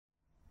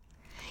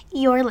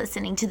You're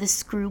listening to the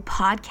Screw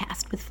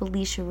Podcast with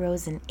Felicia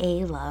Rose and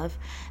ALove.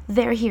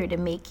 They're here to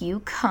make you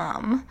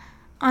come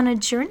on a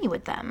journey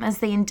with them as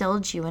they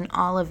indulge you in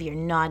all of your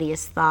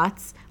naughtiest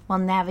thoughts while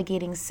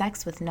navigating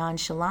sex with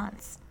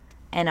nonchalance.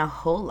 And a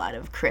whole lot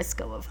of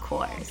Crisco, of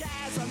course.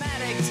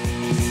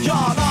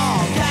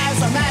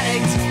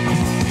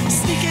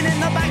 Sneaking in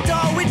the back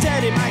door with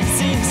dirty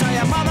magazines. So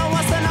your mother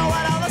wants to know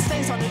what all the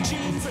stains on the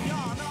jeans and you're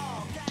no.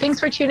 Thanks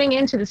for tuning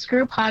in to the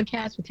Screw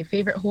Podcast with your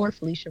favorite whore,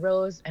 Felicia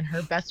Rose, and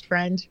her best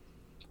friend,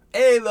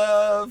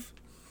 ALove.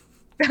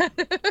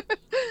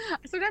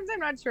 Sometimes I'm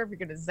not sure if you're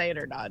going to say it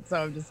or not, so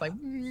I'm just like,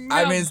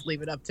 just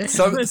leave it up to him.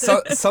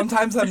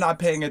 Sometimes I'm not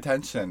paying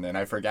attention and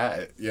I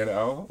forget, you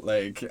know?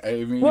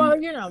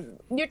 Well, you know,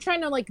 you're trying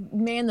to,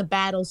 man the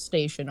battle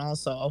station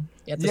also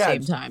at the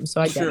same time,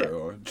 so I get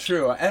it.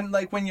 True. And,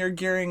 when you're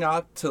gearing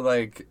up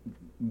to,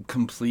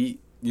 complete,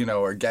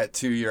 or get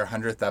to your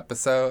 100th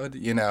episode,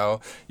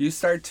 you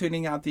start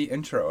tuning out the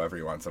intro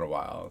every once in a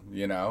while,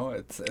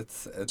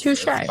 It's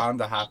bound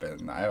to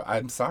happen.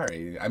 I'm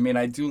sorry. I mean,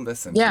 I do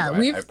listen to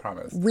you, I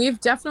promise. We've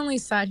definitely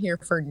sat here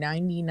for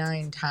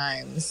 99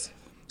 times.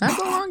 That's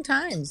a long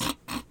time.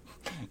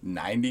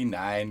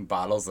 99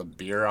 bottles of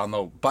beer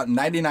but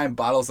 99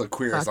 bottles of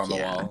queers on the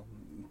wall.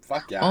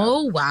 Fuck yeah.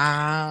 Oh,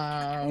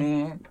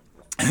 wow.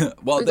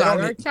 Well, we got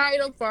our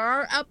title for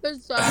our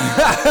episode.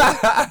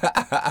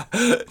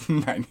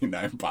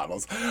 99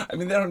 bottles. I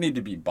mean, they don't need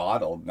to be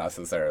bottled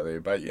necessarily,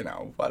 but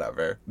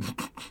whatever.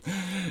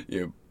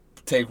 You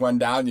take one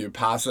down, you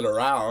pass it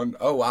around.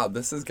 Oh wow,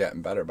 this is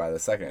getting better by the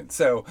second.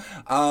 So,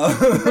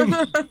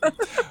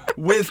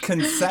 with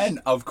consent,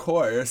 of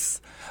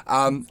course.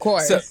 Of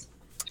course.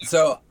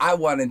 So I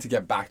wanted to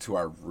get back to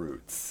our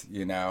roots, as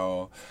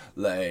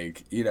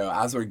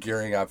we're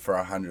gearing up for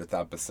our 100th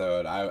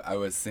episode, I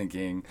was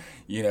thinking,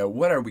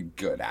 what are we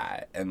good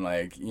at? And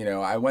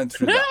I went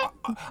through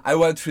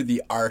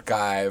the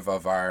archive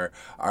of our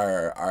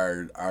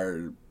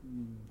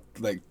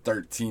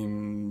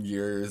 13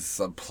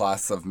 years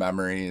plus of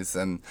memories,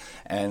 and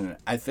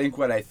I think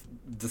what I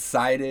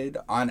decided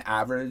on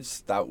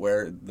average that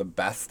we're the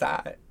best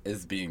at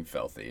is being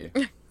filthy.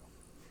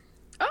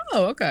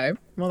 Oh, okay.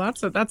 Well,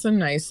 that's a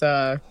nice.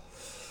 That's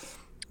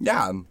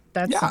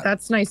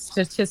nice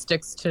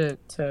statistics to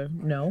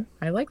know.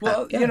 I like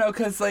that. Well,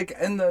 because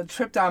in the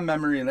trip down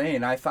memory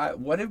lane, I thought,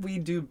 what did we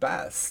do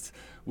best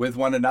with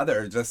one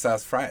another, just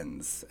as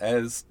friends,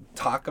 as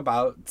talk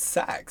about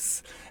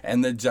sex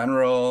and the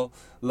general,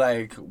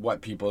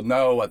 what people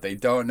know, what they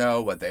don't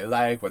know, what they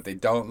like, what they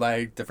don't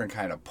like, different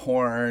kind of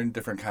porn,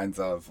 different kinds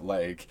of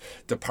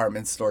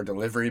department store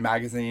delivery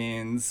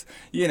magazines,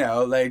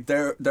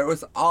 there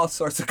was all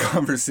sorts of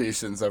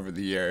conversations over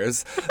the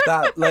years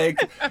that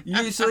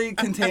usually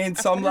contained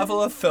some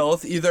level of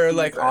filth, either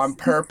on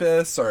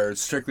purpose or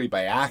strictly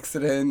by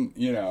accident,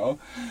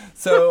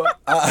 so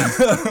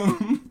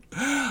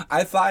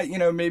I thought,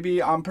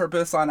 maybe on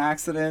purpose, on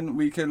accident,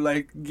 we could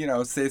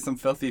say some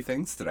filthy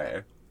things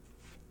today.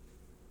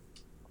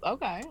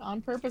 Okay,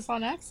 on purpose,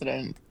 on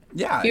accident.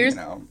 Yeah, Here's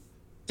to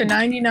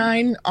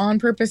 99 on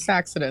purpose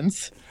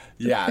accidents.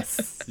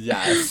 Yes.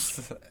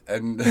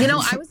 And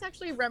I was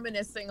actually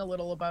reminiscing a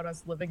little about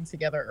us living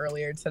together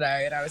earlier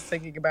today, and I was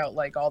thinking about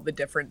all the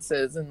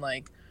differences and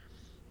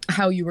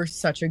how you were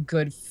such a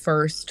good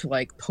first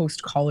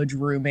post-college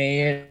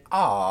roommate.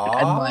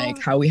 Aww. And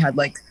how we had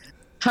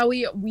how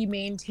we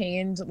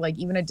maintained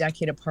even a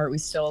decade apart, we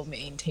still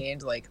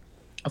maintained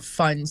a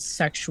fun,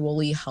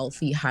 sexually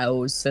healthy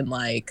house, and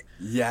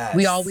yes,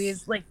 we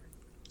always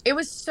it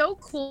was so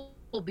cool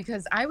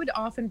because I would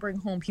often bring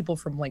home people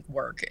from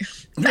work,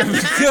 and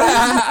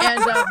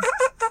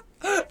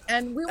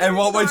we were and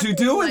what would you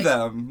do with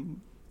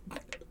them?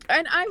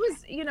 And I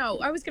was,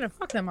 I was gonna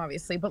fuck them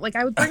obviously, but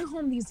I would bring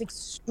home these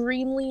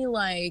extremely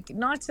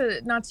not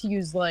to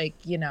use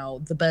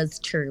the buzz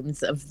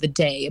terms of the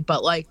day,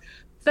 but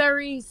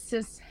very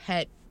cis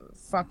het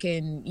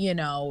fucking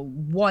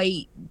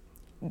white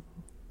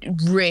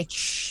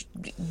rich,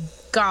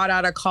 got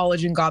out of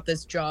college and got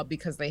this job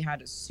because they had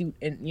a suit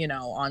and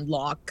on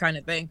lock kind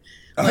of thing,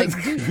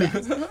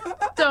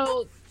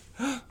 so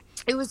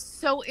it was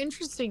so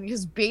interesting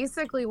because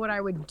basically what I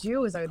would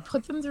do is I would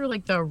put them through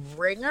the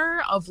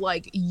ringer of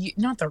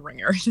not the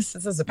ringer, this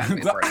is a bad way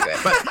of wording it,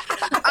 but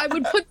I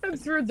would put them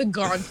through the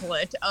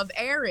gauntlet of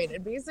Aaron,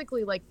 and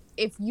basically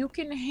if you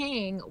can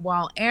hang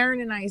while Aaron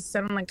and I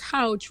sit on the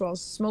couch while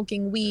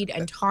smoking weed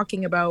and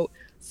talking about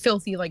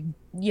filthy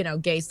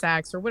gay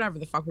sex or whatever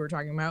the fuck we were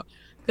talking about,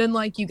 then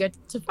you get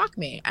to fuck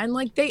me. And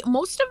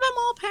most of them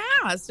all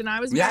passed, and I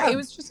was it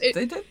was just it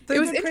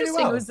was interesting.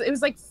 Well. It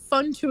was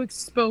fun to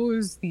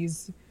expose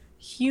these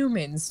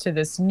humans to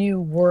this new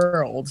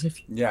world, if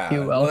you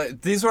will. Well,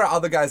 these were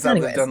all the guys that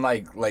lived in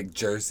like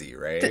Jersey,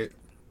 right?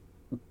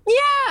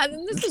 Yeah,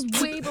 and this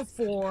is way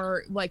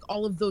before like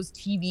all of those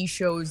TV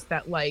shows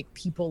that like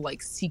people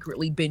like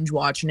secretly binge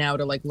watch now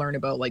to like learn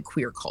about like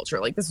queer culture.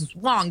 Like this was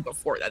long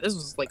before that. This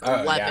was like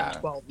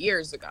 11, 12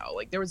 years ago.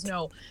 Like there was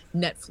no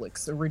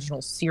Netflix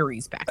original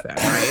series back then,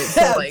 right?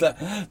 So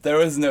like there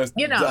was no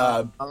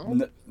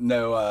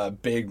no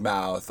Big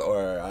Mouth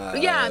or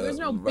yeah, there's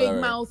no whatever.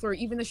 Big Mouth or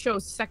even the show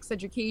Sex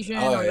Education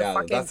Oh, or yeah, the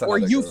fucking that's or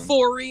another good one.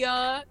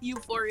 Euphoria.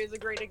 Euphoria is a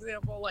great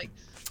example. Like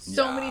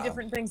so many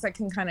different things that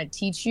can kind of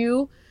teach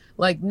you.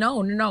 Like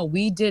no,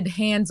 we did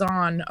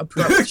hands-on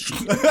approach.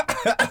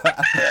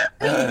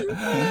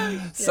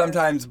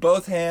 Sometimes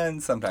both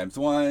hands, sometimes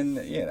one,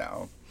 you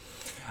know.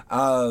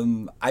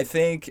 I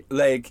think,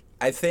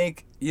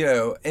 you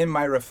know, in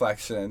my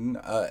reflection,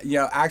 you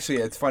know, actually,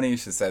 it's funny you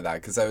should say that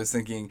because I was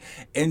thinking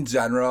in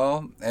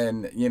general,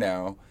 and, you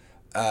know,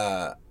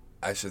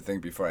 I should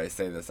think before I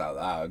say this out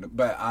loud,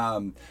 but,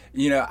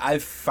 you know, I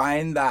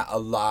find that a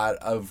lot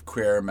of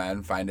queer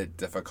men find it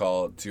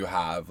difficult to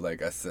have,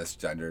 like, a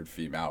cisgendered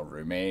female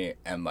roommate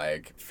and,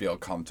 like, feel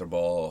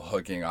comfortable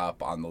hooking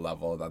up on the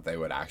level that they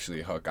would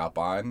actually hook up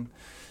on.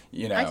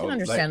 You know, I can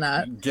understand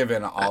like, that.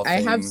 Given all I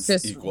things have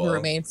cis equal.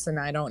 roommates, and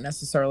I don't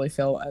necessarily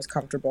feel as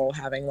comfortable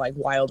having like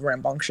wild,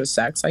 rambunctious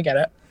sex. I get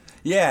it.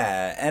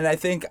 Yeah, and I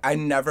think I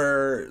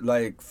never,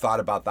 like, thought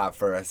about that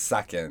for a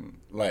second,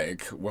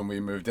 like, when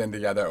we moved in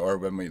together or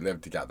when we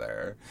lived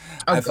together.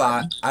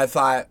 Okay. I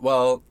thought,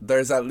 well,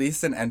 there's at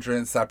least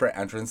an separate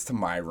entrance to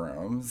my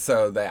room,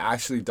 so they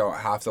actually don't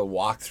have to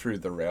walk through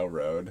the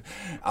railroad.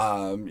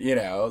 You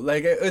know,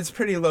 like, it's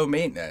pretty low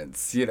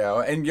maintenance, you know,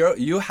 and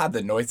you had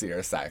the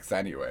noisier sex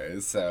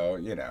anyways, so,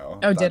 you know.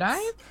 Oh, did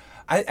I?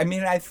 I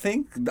mean, I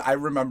think I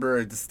remember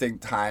a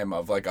distinct time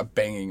of like a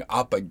banging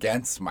up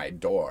against my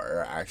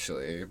door,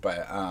 actually.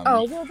 But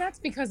oh well, that's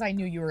because I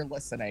knew you were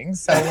listening.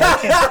 So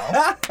like, you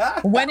know,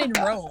 when in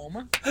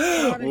Rome.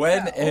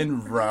 When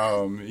in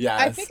Rome,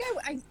 yes. I think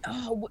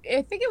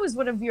I think it was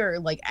one of your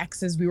like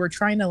exes. We were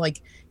trying to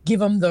like give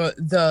them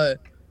the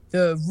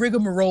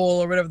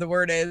rigmarole or whatever the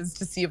word is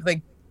to see if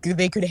they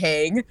could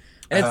hang.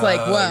 And it's like,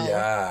 well,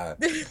 yeah.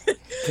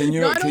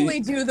 Not only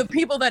do the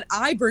people that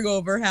I bring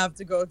over have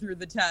to go through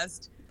the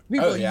test,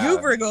 people you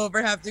bring over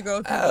have to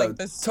go through like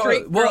the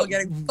straight girl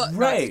getting fucked,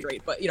 not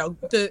straight, but you know,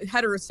 the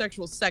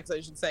heterosexual sex, I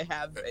should say,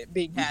 have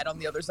being had on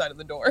the other side of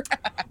the door.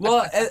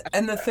 Well,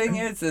 and the thing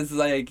is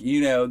like,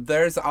 you know,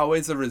 there's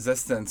always a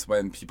resistance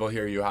when people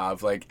hear you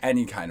have like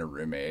any kind of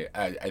roommate,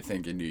 I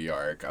think in New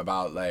York,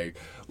 about like,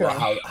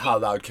 well, how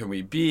loud can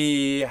we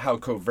be? How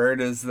covert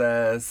is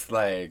this?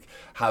 Like,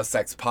 how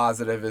sex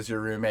positive is your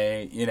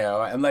roommate? You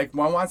know, and like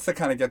one wants to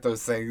kind of get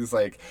those things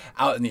like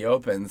out in the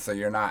open so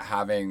you're not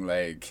having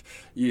like,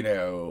 you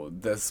know,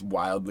 this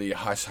wildly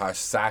hush hush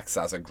sex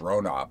as a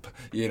grown up.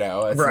 You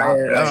know,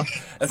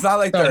 it's not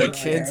like there are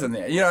kids in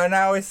there. You know, and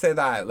I always say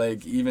that,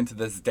 like, even to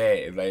this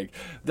day, like,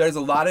 there's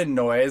a lot of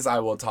noise I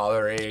will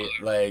tolerate,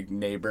 like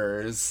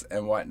neighbors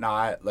and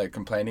whatnot, like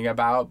complaining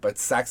about, but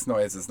sex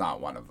noise is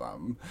not one of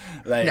them.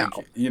 Like,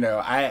 you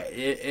know,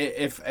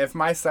 if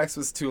my sex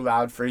was too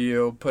loud for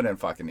you, put in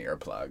fucking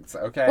earplugs,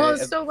 okay? Well,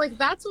 so like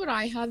that's what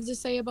I have to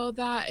say about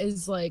that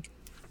is like,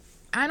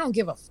 I don't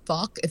give a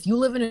fuck if you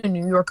live in a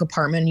New York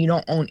apartment and you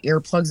don't own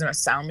earplugs and a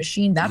sound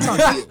machine. That's on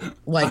you.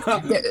 Like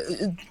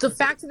the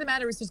fact of the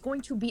matter is, there's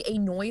going to be a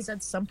noise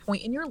at some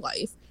point in your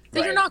life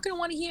that you're not going to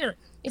want to hear.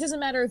 It doesn't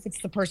matter if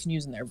it's the person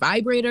using their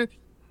vibrator,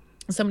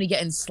 somebody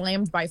getting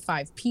slammed by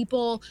 5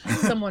 people,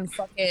 someone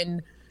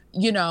fucking,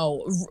 you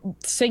know,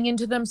 singing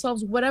to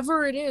themselves,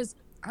 whatever it is.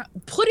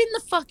 Put in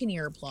the fucking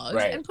earplugs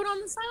and put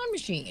on the sound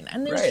machine,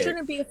 and there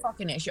shouldn't be a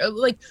fucking issue.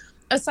 Like,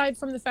 aside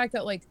from the fact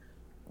that, like,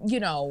 you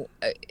know,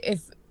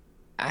 if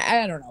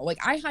I don't know, like,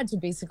 I had to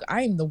basically,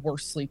 I am the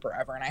worst sleeper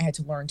ever, and I had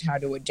to learn how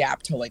to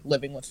adapt to like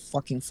living with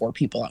fucking 4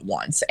 people at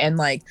once. And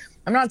like,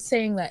 I'm not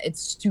saying that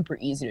it's super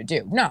easy to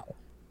do. No,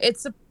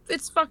 it's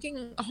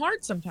fucking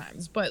hard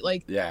sometimes, but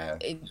like,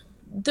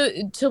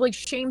 to like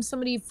shame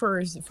somebody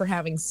for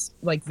having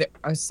like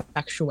a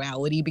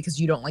sexuality because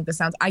you don't like the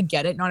sounds. I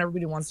get it. Not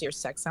everybody wants to hear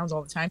sex sounds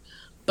all the time,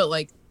 but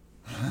like,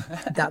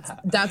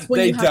 that's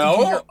when you have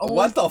to do your own...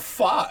 What the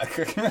fuck?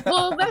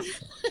 Well,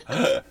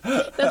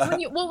 that's when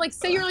you, well, like,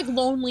 say you're like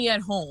lonely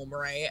at home,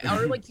 right?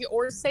 Or like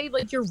or say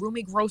like your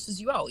roommate grosses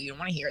you out. You don't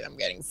want to hear them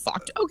getting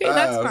fucked. Okay,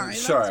 that's fine.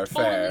 Sure, that's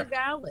fair. totally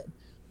valid.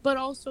 But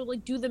also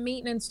like do the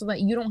maintenance so that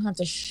you don't have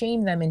to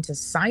shame them into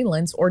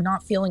silence or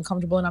not feeling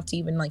comfortable enough to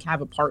even like have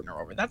a partner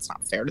over. That's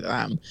not fair to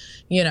them,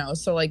 you know?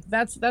 So like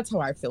that's how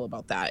I feel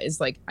about that, is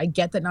like, I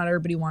get that not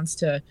everybody wants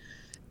to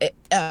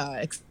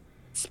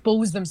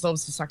expose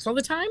themselves to sex all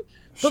the time,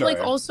 but like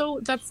also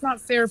that's not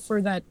fair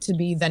for that to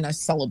be then a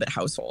celibate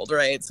household,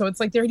 right? So it's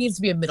like there needs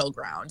to be a middle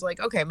ground.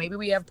 Like, okay, maybe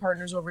we have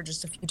partners over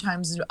just a few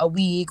times a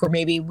week, or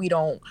maybe we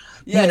don't.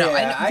 You know,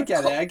 I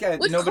get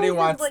it. Nobody COVID,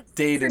 wants like,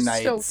 day to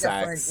night so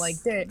sex. Like,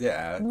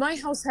 my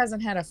house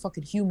hasn't had a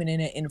fucking human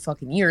in it in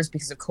fucking years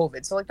because of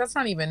COVID. So like that's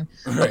not even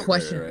a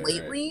question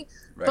lately.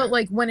 But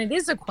like when it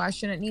is a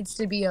question, it needs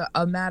to be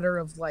a matter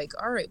of like,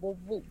 all right, well,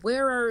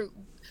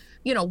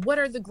 what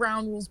are the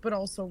ground rules, but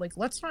also like,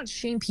 let's not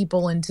shame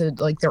people into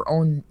like their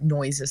own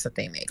noises that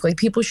they make. Like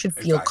people should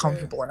feel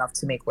comfortable enough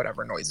to make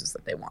whatever noises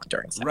that they want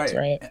during sex,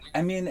 right?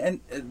 I mean,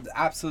 and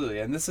absolutely.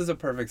 And this is a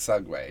perfect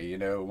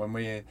segue, when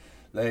we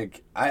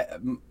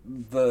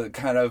the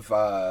kind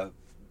of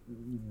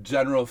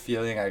general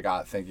feeling I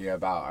got thinking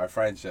about our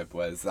friendship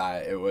was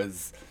that it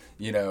was,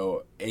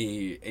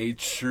 a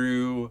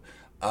true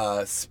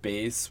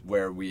space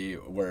where we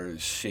were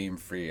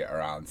shame-free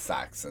around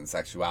sex and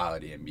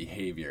sexuality and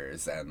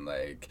behaviors and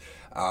like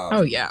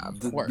oh yeah, of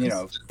course.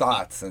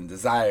 Thoughts and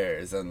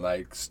desires and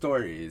like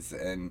stories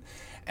and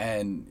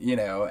and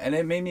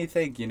it made me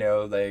think,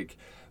 like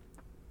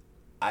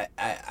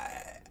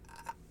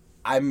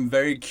I'm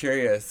very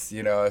curious,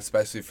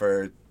 especially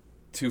for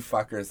two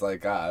fuckers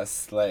like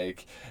us,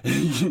 like,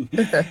 the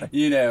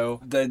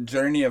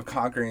journey of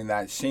conquering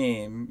that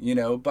shame,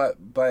 but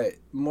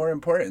more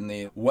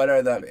importantly, what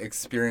are the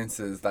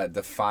experiences that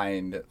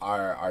defined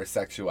our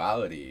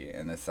sexuality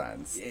in the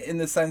sense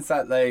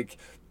that, like,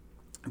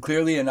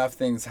 clearly enough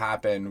things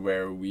happened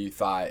where we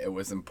thought it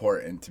was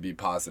important to be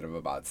positive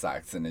about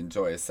sex and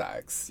enjoy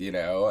sex,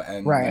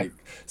 and right. like,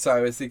 so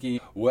I was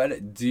thinking,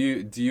 what do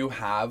you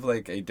have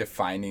like a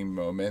defining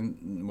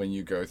moment when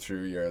you go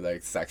through your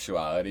like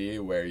sexuality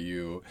where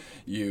you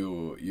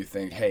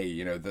think,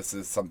 hey, this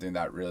is something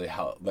that really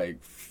helped,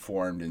 like,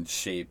 formed and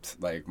shaped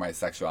like my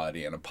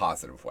sexuality in a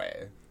positive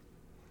way?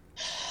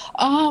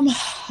 I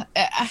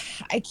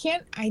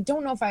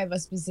don't know if I have a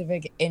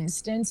specific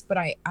instance, but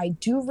I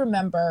do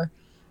remember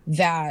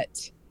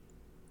that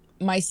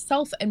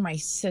myself and my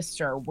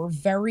sister were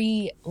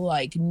very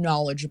like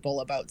knowledgeable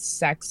about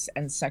sex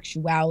and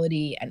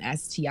sexuality and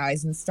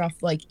STIs and stuff,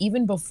 like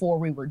even before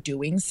we were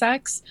doing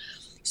sex.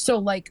 So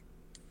like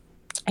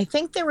I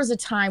think there was a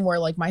time where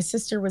like my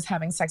sister was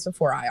having sex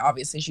before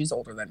obviously she's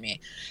older than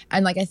me.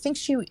 And like, I think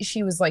she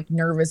was like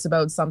nervous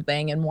about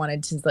something and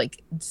wanted to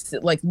like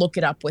look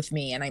it up with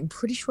me. And I'm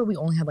pretty sure we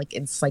only had like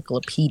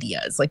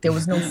encyclopedias. Like there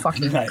was no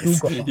fucking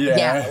Google.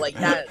 Yeah. Like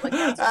that's where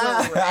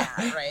we're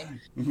at, right?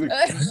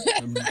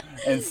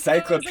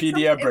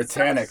 Encyclopedia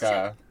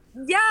Britannica.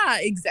 Yeah,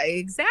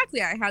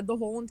 exactly. I had the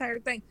whole entire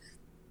thing.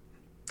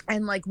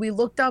 And like we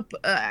looked up,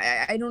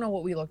 I don't know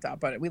what we looked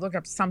up, but we looked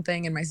up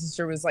something, and my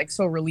sister was like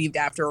so relieved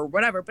after or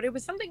whatever. But it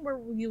was something where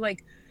we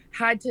like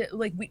had to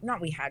like but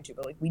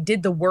like we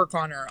did the work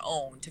on our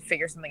own to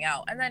figure something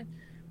out. And then,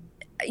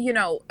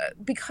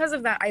 because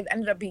of that, I've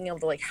ended up being able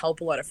to like help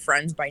a lot of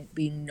friends by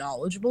being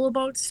knowledgeable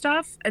about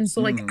stuff. And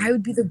so like I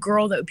would be the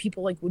girl that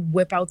people like would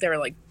whip out their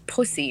like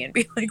pussy and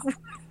be like,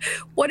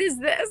 "What is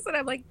this?" And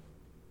I'm like,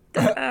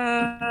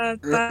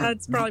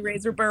 that's probably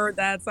razor bird.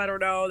 That's, I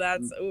don't know.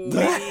 That's maybe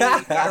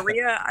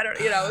gonorrhea. I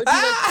don't,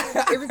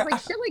 it was like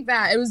shit like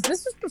that.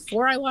 This was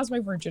before I lost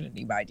my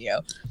virginity, mind you.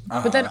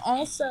 But then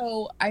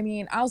also, I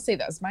mean, I'll say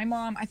this. My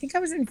mom, I think I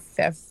was in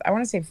fifth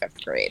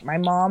grade. My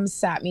mom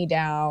sat me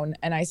down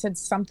and I said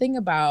something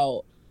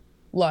about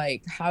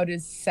like, how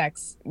does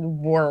sex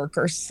work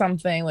or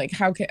something, like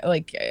how do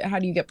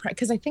you get pregnant?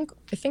 Because I think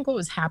what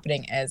was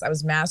happening is I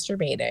was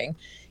masturbating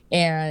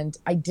and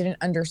I didn't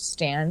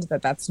understand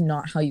that that's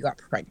not how you got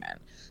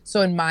pregnant. So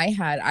in my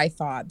head, I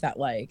thought that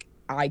like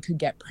I could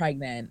get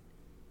pregnant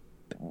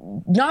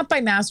not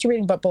by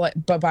masturbating,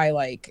 but by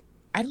like,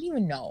 I don't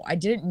even know. I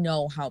didn't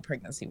know how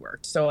pregnancy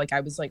worked. So like I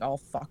was like all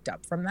fucked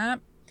up from that.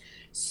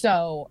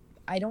 So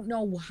I don't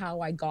know how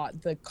I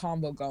got the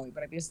combo going,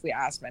 but I basically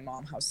asked my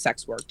mom how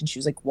sex worked, and she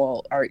was like,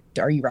 well, are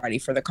you ready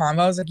for the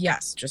combo? I was like,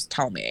 yes, just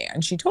tell me.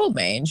 And she told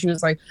me, and she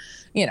was like,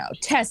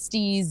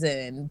 testes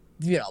and,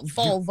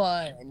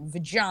 vulva and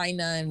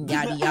vagina and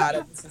yada,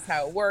 yada. This is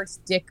how it works.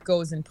 Dick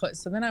goes and puts.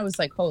 So then I was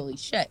like, holy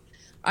shit,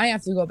 I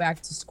have to go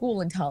back to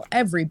school and tell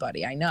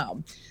everybody I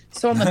know.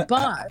 So on the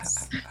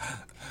bus,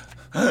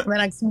 the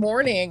next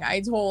morning,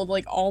 I told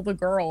like all the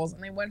girls,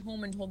 and they went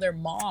home and told their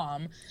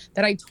mom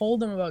that I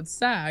told them about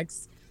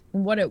sex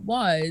and what it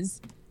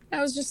was. And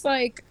I was just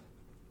like,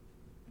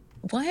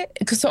 what?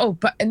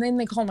 And then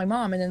they called my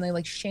mom, and then they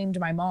like shamed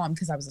my mom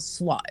because I was a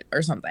slut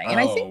or something. And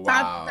I think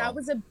that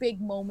was a big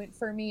moment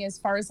for me, as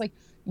far as like,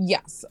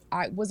 yes,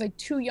 I was like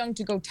too young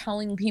to go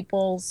telling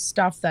people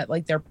stuff that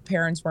like their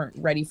parents weren't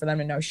ready for them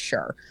to know.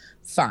 Sure,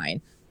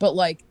 fine, but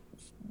like,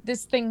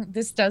 this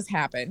does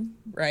happen,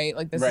 right?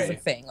 Like this is a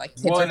thing. Like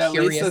kids are at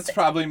curious. least it's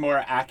probably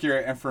more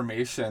accurate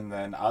information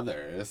than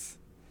others.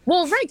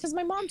 Well, right, because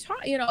my mom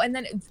taught, and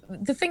then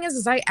the thing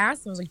is I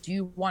asked them, I was like, do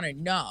you want to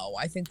know?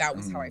 I think that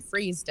was how I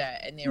phrased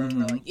it, and they were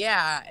like,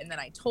 yeah. And then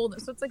I told them,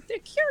 so it's like the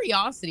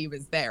curiosity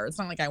was there. It's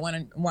not like I went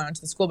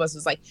onto the school bus. It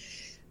was like,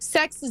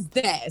 sex is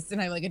this,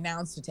 and I like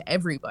announced it to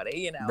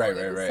everybody,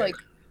 Right. Like,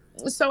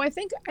 so I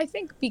think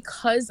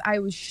because I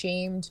was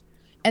shamed.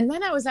 And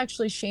then I was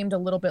actually shamed a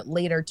little bit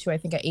later too, I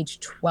think at age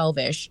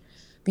 12-ish,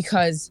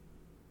 because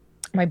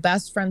my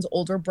best friend's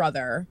older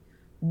brother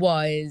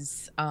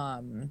was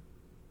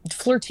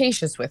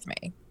flirtatious with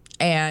me.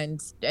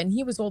 And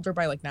he was older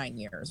by like 9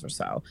 years or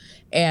so.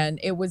 And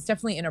it was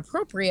definitely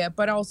inappropriate,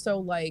 but also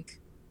like,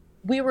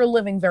 we were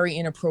living very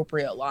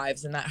inappropriate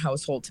lives in that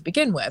household to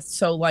begin with.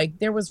 So like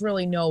there was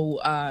really no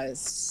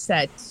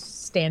set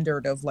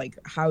standard of like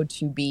how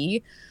to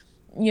be,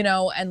 you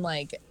know, and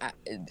like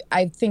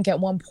I think at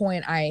one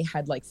point I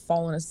had like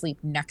fallen asleep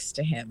next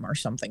to him or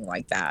something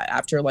like that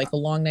after like a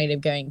long night of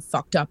getting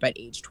fucked up at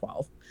age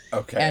 12.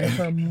 Okay. And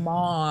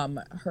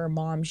her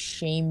mom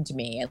shamed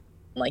me and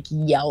like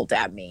yelled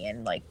at me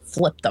and like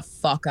flipped the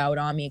fuck out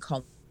on me,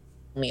 called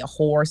me a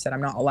whore, said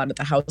I'm not allowed at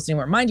the house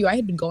anymore. Mind you, I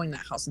had been going to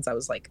that house since I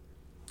was like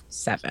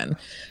 7.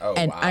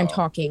 And wow. I'm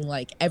talking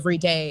like every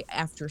day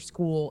after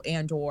school,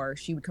 and or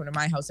she would come to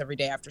my house every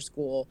day after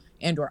school,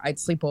 and or I'd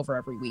sleep over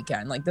every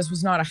weekend. Like this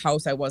was not a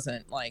house I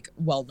wasn't like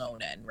well known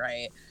in,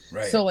 right?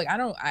 So like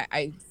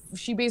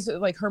she basically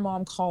like her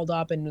mom called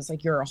up and was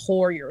like, you're a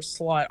whore, you're a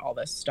slut, all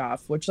this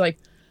stuff, which like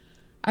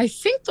I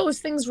think those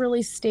things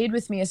really stayed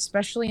with me,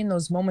 especially in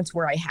those moments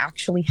where I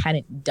actually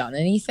hadn't done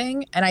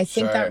anything. And I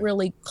think that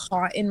really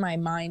caught in my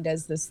mind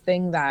as this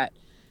thing that,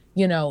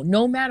 you know,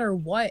 no matter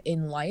what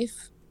in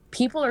life,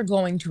 people are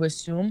going to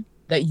assume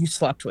that you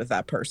slept with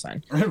that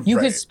person. You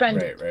could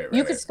spend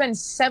you could spend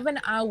 7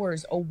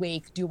 hours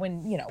awake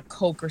doing, you know,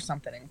 coke or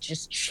something and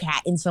just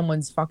chatting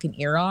someone's fucking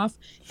ear off.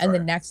 And the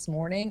next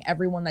morning,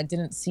 everyone that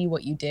didn't see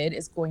what you did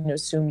is going to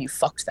assume you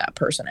fucked that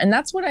person. And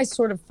that's what I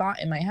sort of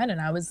thought in my head.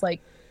 And I was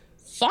like,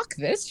 fuck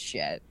this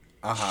shit.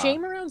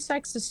 Shame around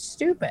sex is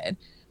stupid.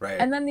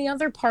 And then the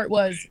other part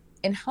was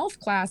in health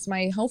class,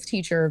 my health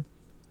teacher,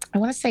 I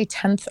want to say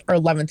 10th or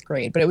 11th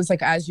grade, but it was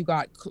like as you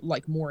got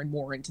like more and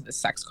more into the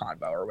sex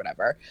convo or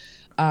whatever,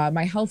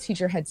 my health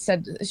teacher had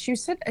said she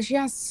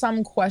asked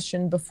some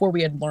question before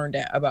we had learned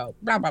it about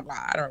blah, blah,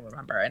 blah. I don't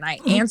remember. And I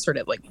answered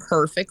it like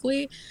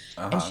perfectly.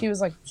 And she was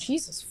like,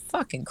 Jesus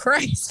fucking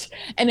Christ.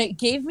 And it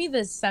gave me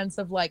this sense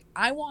of like,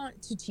 I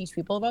want to teach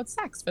people about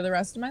sex for the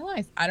rest of my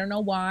life. I don't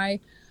know why.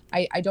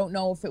 I don't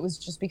know if it was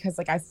just because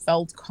like I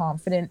felt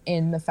confident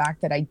in the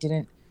fact that I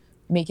didn't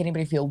make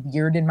anybody feel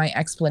weird in my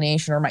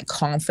explanation or my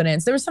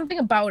confidence. There was something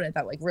about it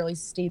that like really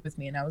stayed with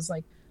me. And I was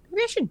like,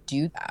 maybe I should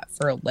do that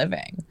for a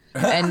living.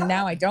 And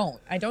now I don't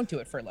do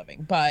it for a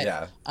living,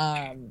 but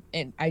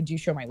and I do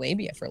show my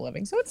labia for a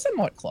living. So it's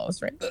somewhat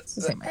close, right? It's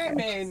the same idea. I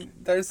mean,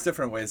 there's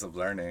different ways of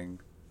learning.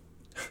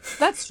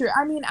 That's true.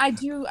 I mean, I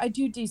do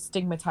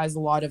destigmatize a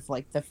lot of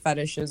like the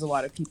fetishes. A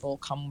lot of people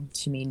come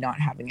to me not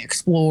having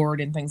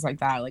explored and things like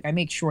that. Like I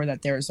make sure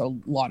that there's a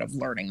lot of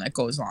learning that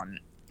goes on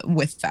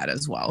with that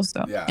as well.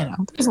 So, you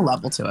know, there's a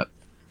level to it.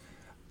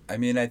 I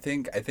mean, I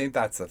think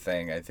that's the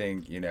thing. I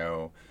think, you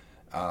know,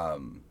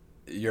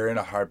 you're in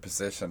a hard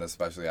position,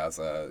 especially as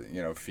a,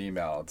 you know,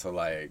 female, to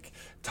like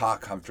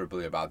talk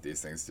comfortably about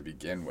these things to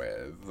begin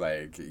with.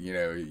 Like, you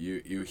know,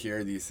 you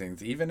hear these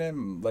things even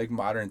in like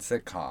modern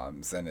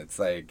sitcoms, and it's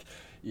like,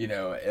 you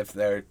know, if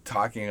they're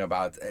talking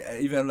about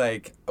even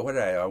like,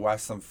 I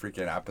watched some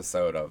freaking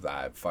episode of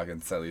that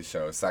fucking silly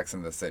show, Sex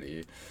and the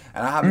City.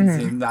 And I haven't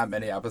seen that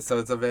many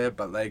episodes of it,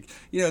 but like,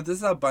 you know, this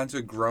is a bunch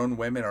of grown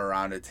women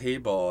around a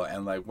table,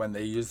 and like when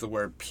they use the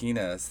word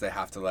penis, they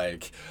have to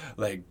like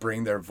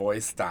bring their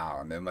voice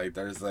down. And like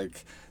there's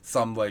like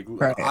some like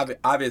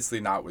obviously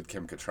not with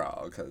Kim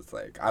Cattrall, because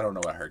like I don't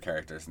know what her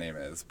character's name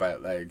is,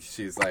 but like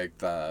she's like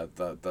the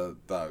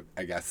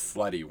I guess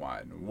slutty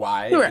one.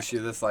 Why is she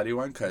the slutty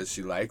one? Because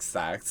she likes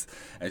sex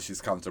and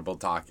she's comfortable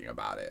talking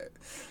about it.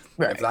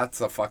 If that's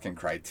a fucking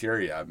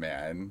criteria,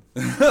 man.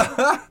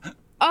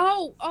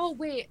 Oh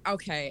wait,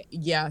 okay,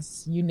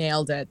 yes, you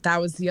nailed it. That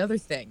was the other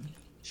thing.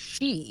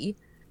 She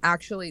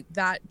actually,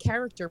 that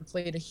character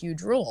played a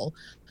huge role,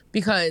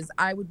 because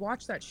I would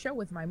watch that show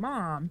with my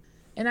mom.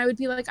 And I would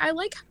be like, I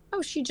like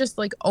how she just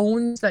like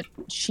owns that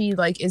she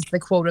like is the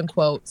quote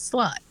unquote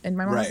slut. And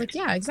my mom was like,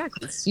 yeah,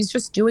 exactly. She's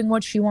just doing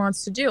what she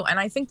wants to do. And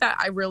I think that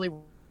I really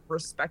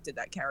respected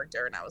that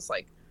character. And I was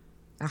like,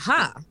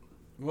 aha.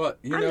 Well,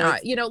 I'm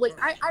not, you know, like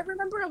I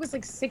remember I was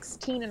like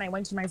 16 and I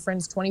went to my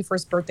friend's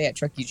 21st birthday at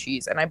Chuck E.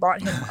 Cheese and I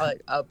bought him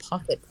a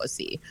pocket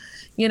pussy.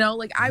 You know,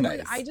 like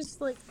I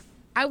just like,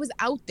 I was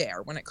out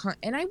there when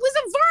and I was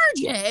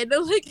a virgin.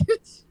 Like,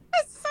 it's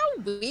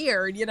so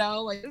weird, you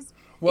know, like it's,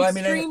 well,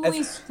 extremely I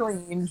mean,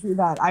 strange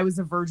that I was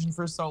a virgin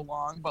for so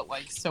long, but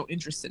like so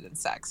interested in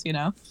sex, you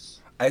know?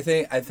 I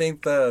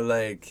think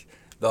the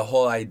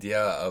whole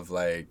idea of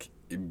like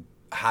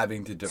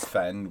having to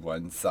defend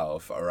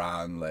oneself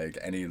around like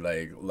any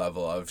like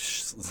level of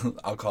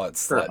I'll call it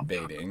slut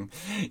baiting,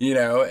 you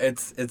know,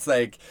 it's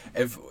like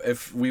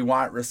if we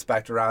want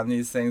respect around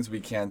these things, we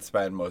can't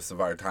spend most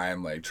of our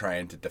time like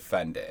trying to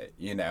defend it,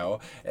 you know.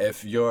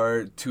 If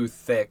you're too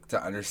thick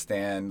to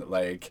understand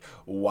like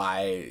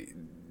why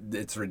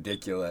it's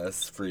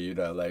ridiculous for you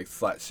to like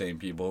slut shame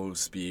people who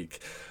speak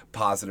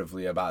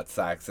positively about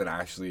sex and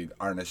actually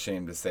aren't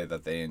ashamed to say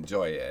that they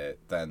enjoy it,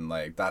 then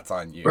like that's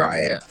on you,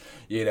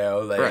 you know,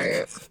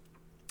 like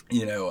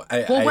you know.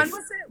 When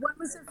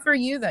was it for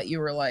you that you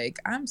were like,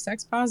 I'm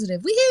sex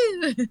positive?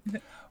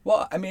 Woohoo!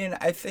 Well, I mean,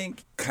 I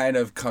think kind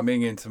of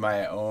coming into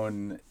my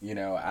own,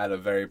 at a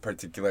very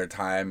particular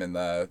time in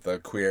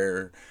the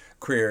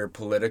queer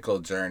political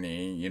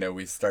journey.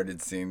 We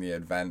started seeing the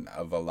advent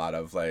of a lot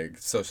of like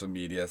social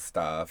media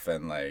stuff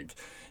and like,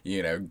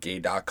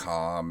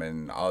 gay.com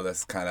and all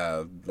this kind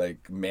of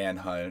like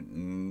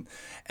manhunt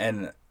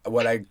and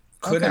what I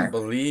couldn't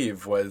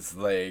believe was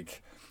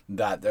like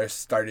that there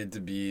started to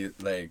be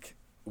like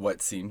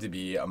what seemed to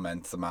be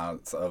immense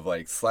amounts of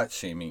like slut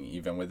shaming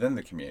even within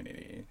the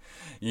community,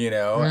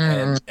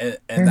 and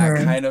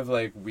that kind of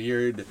like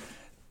weird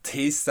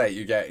taste that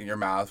you get in your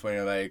mouth when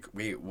you're like,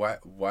 wait,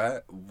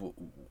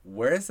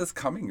 where is this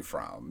coming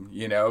from?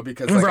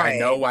 Because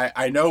like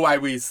I know why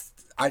we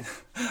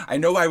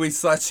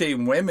slut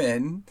shame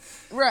women.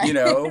 Right.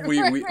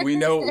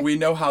 We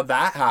know how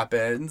that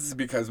happens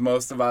because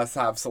most of us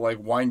have like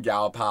one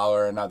gal pal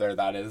or another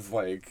that is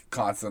like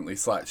constantly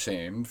slut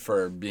shamed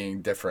for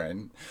being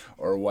different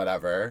or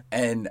whatever.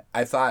 And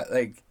I thought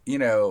like,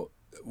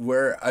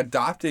 we're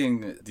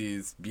adopting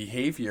these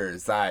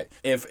behaviors that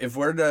if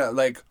we're to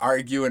like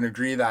argue and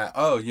agree that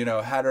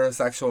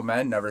heterosexual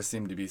men never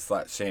seem to be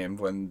slut shamed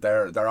when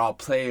they're all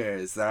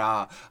players, they're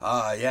all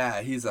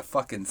yeah, he's a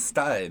fucking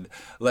stud,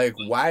 like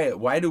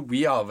why do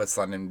we all of a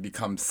sudden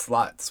become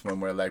sluts when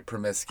we're like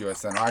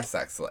promiscuous in our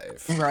sex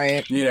life,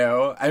 right?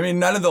 I mean,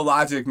 none of the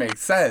logic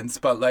makes sense,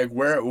 but like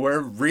we're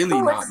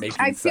really not making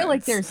sense. I feel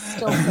like there's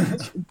still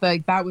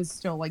like that was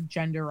still like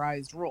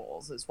genderized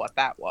roles is what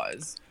that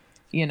was.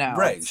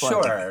 Right, it's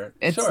sure. Like,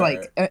 it's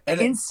like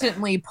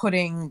instantly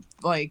putting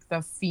like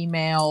the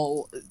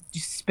female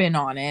spin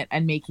on it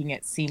and making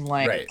it seem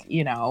like,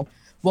 you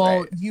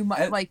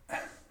might like,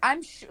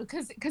 I'm sure,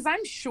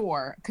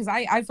 because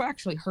I've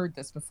actually heard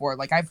this before.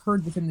 Like I've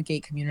heard within the gay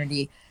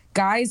community,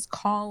 guys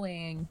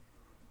calling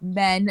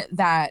men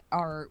that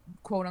are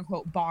quote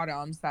unquote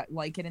bottoms that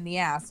like it in the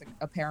ass,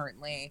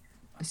 apparently,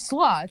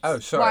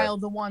 sluts, while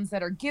the ones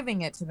that are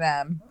giving it to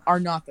them are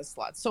not the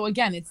sluts. So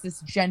again, it's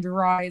this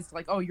genderized,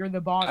 like, you're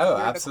the bottom, you're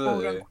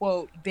absolutely. The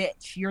quote unquote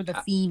bitch, you're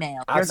the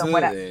female,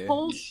 absolutely. You're the whatever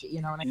bullshit,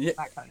 and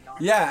that kind of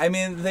nonsense. Yeah, I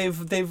mean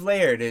they've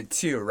layered it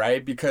too,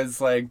 right?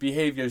 Because like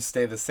behaviors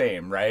stay the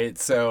same, right?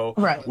 So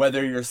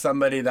whether you're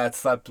somebody that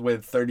slept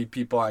with 30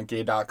 people on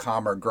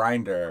gay.com or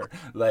Grindr,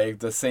 like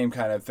the same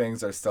kind of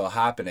things are still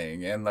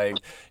happening. And like,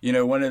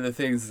 one of the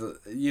things,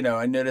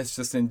 I noticed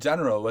just in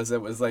general was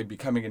it was like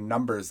becoming a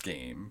numbers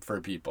game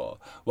for people.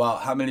 Well,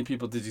 how many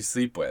people did you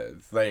sleep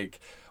with? Like,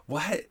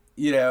 what?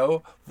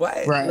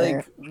 What?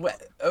 Right.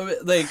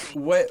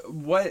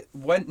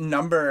 What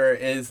number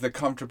is the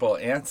comfortable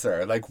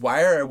answer? Like,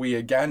 why are we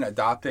again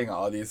adopting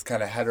all these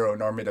kind of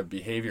heteronormative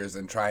behaviors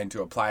and trying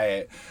to apply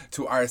it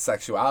to our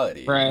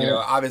sexuality? Right.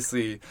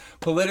 Obviously,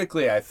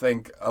 politically, I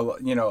think a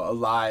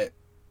lot.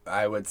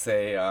 I would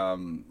say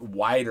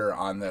wider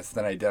on this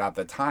than I did at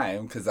the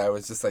time because I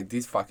was just like,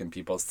 these fucking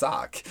people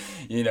suck,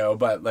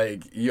 but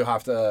like you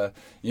have to,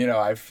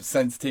 I've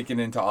since taken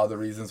into all the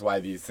reasons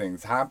why these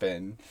things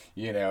happen,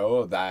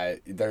 that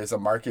there's a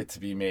market to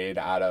be made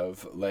out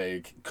of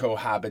like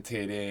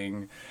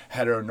cohabitating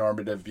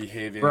heteronormative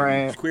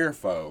behaving queer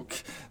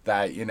folk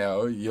that,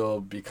 you'll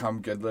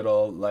become good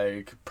little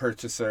like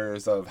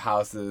purchasers of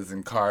houses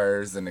and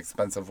cars and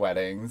expensive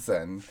weddings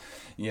and,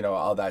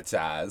 all that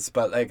jazz.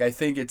 But like, I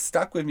think it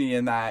stuck with me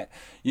in that,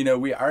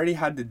 we already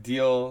had to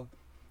deal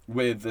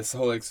with this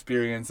whole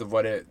experience of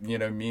what it,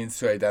 means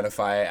to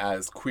identify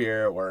as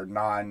queer or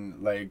non,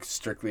 like,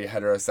 strictly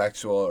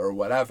heterosexual or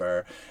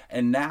whatever.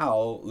 And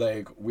now,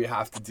 like, we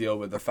have to deal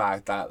with the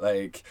fact that,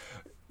 like,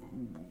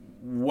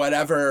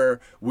 whatever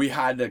we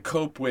had to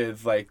cope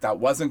with, like, that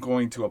wasn't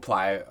going to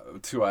apply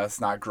to us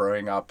not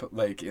growing up,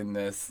 like, in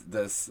this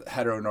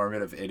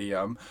heteronormative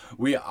idiom,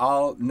 we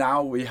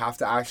have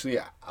to actually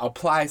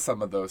apply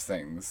some of those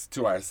things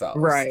to ourselves.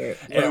 Right.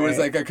 And it was,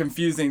 like, a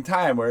confusing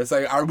time where it's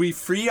like, are we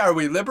free? Are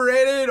we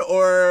liberated?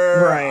 Or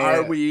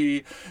are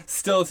we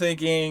still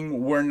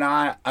thinking we're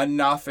not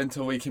enough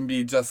until we can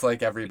be just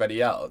like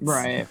everybody else?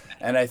 Right.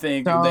 And I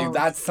think like,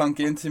 that sunk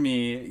into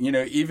me,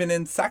 even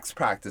in sex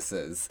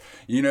practices,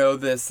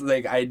 this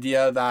like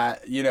idea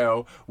that,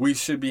 we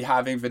should be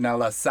having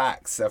vanilla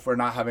sex. If we're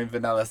not having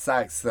vanilla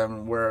sex,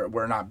 then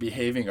we're not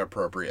behaving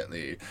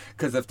appropriately.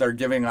 Because if they're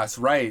giving us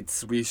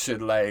rights, we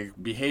should like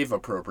behave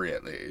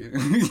appropriately.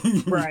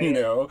 Right.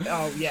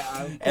 Oh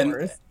yeah, of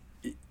course.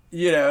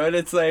 And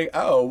it's like,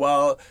 oh,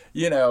 well,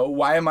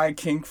 why am I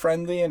kink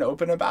friendly and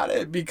open about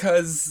it?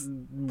 Because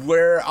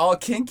we're all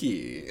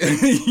kinky.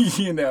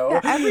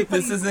 Everybody's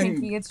this isn't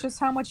kinky. It's just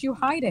how much you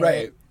hide it.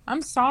 Right.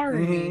 I'm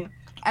sorry. Mm-hmm.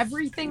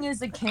 Everything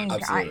is a kink.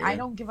 I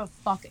don't give a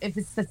fuck. If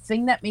it's the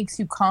thing that makes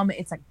you come,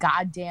 it's a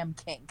goddamn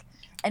kink.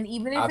 And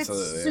even if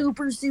it's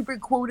super, super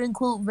quote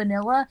unquote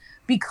vanilla,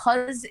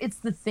 because it's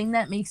the thing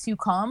that makes you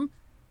come,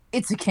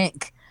 it's a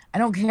kink. I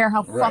don't care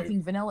how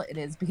fucking vanilla it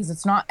is because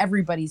it's not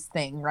everybody's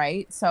thing,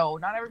 right? So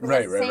not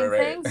everybody has the same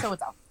thing, so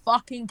it's a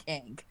fucking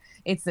kink.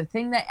 It's the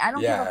thing that I don't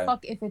give a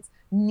fuck if it's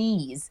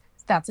knees.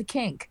 That's a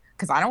kink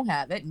because I don't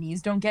have it.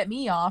 Knees don't get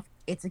me off.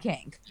 it's a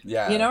kink.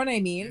 Yeah. You know what I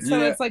mean? So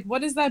Yeah. it's like,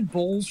 what is that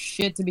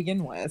bullshit to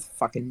begin with?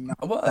 Fucking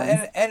nonsense. Well,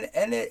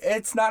 and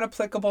it's not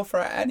applicable for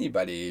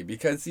anybody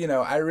because, you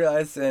know, I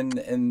realized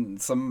in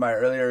some of my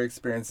earlier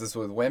experiences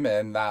with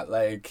women that,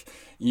 like,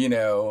 you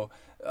know,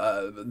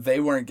 they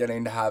weren't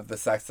getting to have the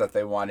sex that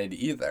they wanted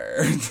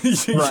either.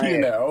 You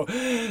know?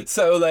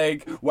 So,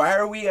 like, why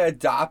are we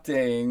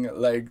adopting,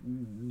 like,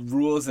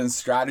 rules and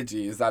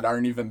strategies that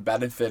aren't even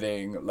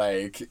benefiting,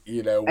 like,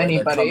 you know, when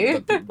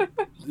anybody?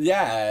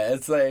 Yeah,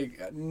 it's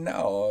like,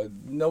 no,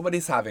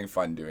 nobody's having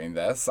fun doing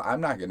this.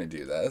 I'm not going to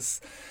do this.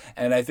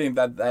 And I think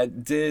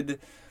that did,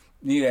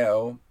 you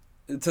know,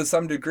 to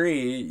some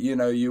degree, you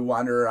know, you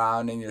wander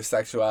around in your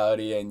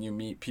sexuality and you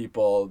meet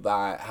people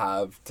that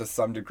have, to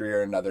some degree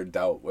or another,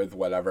 dealt with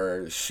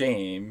whatever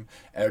shame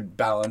and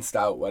balanced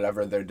out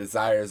whatever their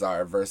desires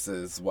are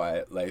versus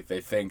what, like, they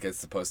think is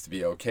supposed to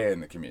be okay in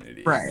the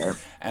community. Right.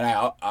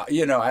 And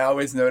you know, I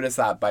always notice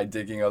that by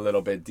digging a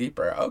little bit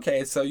deeper.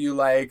 Okay, so you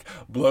like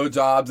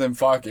blowjobs and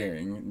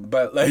fucking,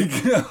 but, like,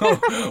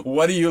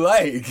 what do you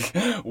like?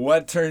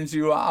 What turns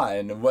you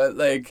on? What,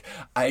 like,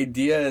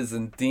 ideas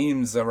and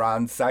themes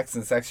around sex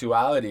and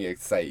sexuality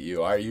excite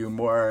you? Are you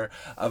more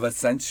of a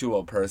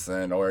sensual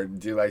person, or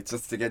do you like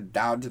just to get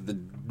down to the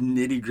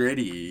nitty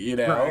gritty, you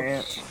know?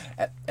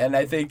 Right. And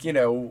I think, you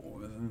know,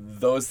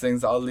 those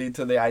things all lead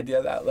to the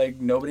idea that, like,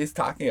 nobody's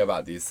talking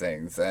about these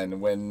things. And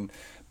when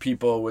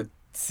people would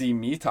see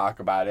me talk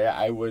about it,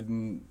 I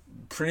wouldn't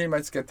pretty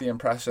much get the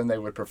impression they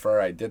would prefer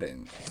I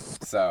didn't.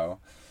 So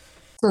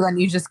then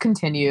you just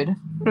continued.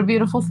 What a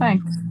beautiful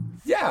thing.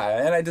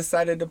 yeah, and I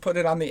decided to put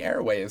it on the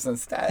airwaves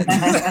instead.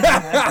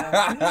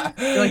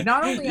 You're like,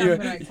 not only am I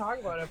going to talk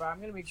about it, but I'm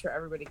going to make sure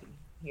everybody can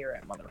hear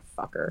it,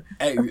 motherfucker.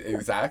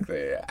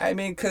 Exactly. I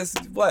mean, because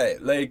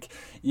what? Like,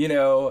 you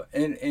know,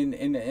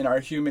 in our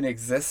human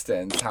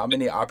existence, how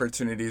many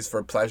opportunities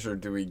for pleasure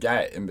do we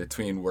get in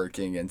between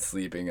working and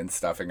sleeping and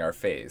stuffing our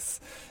face?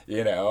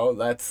 You know,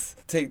 let's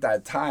take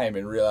that time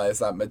and realize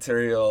that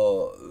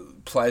material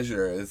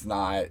pleasure is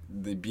not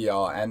the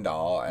be-all,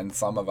 end-all, and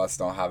some of us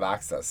don't have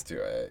access to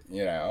it,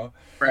 you know?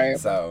 Right.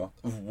 So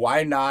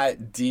why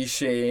not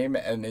de-shame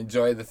and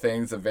enjoy the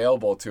things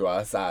available to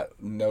us at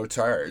no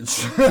charge?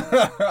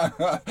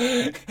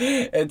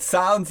 It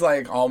sounds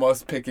like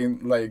almost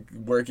picking, like,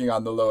 working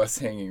on the lowest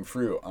hanging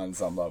fruit on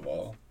some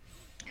level.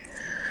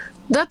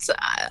 That's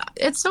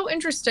it's so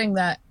interesting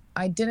that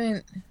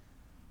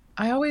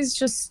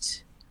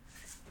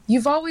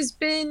you've always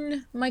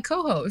been my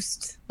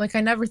co-host. Like,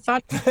 I never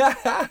thought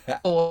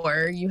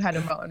before you had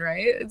a phone,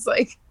 right? It's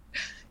like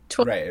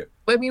 12. Right.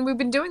 I mean, we've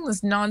been doing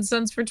this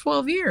nonsense for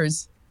 12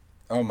 years.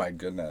 Oh my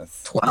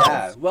goodness. 12.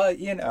 Yeah, well,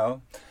 you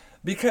know,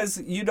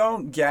 because you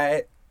don't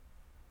get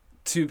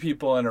two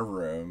people in a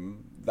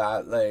room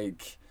that,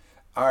 like,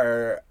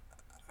 are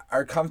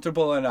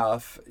comfortable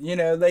enough, you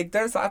know, like,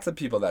 there's lots of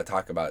people that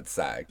talk about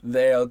sex.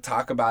 They'll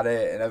talk about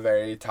it in a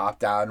very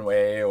top-down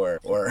way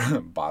or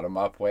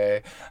bottom-up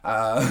way,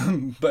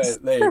 but,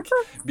 like,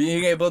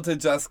 being able to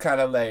just kind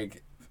of,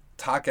 like,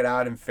 talk it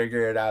out and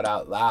figure it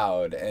out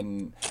loud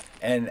and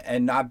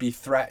not be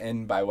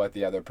threatened by what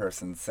the other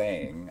person's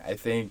saying. I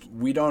think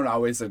we don't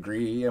always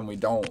agree and we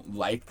don't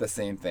like the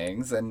same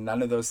things, and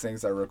none of those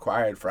things are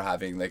required for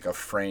having, like, a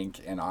frank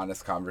and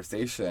honest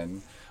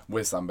conversation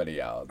with somebody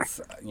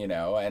else, you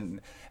know, and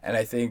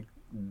I think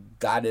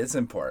that is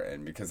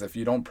important, because if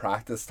you don't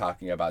practice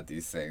talking about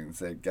these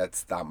things, it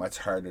gets that much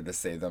harder to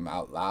say them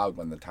out loud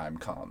when the time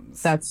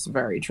comes. That's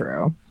very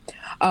true.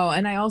 Oh,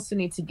 and I also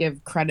need to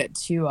give credit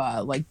to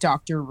like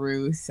Dr.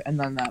 Ruth, and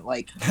then that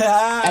like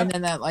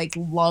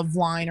Love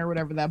Line or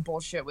whatever, that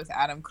bullshit with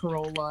Adam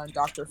Carolla and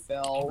Dr.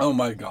 Phil. Oh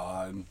my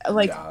god.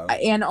 Like, yeah.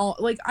 And all,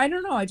 like, I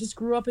don't know, I just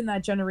grew up in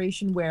that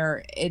generation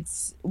where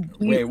it's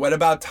Wait, what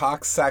about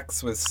Talk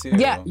Sex with Sue?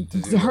 Yeah,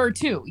 her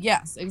too.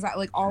 Yes, exactly.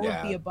 Like, all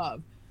of the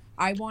above.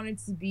 I wanted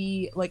to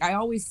be, like, I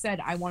always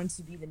said I wanted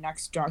to be the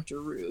next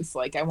Dr. Ruth.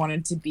 Like, I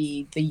wanted to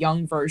be the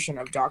young version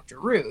of Dr.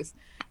 Ruth.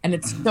 And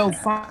it's so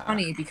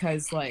funny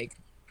because, like,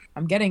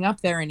 I'm getting up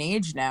there in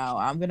age now.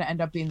 I'm going to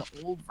end up being the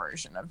old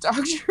version of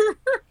Dr.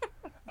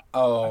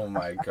 Oh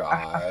my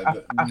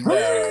god.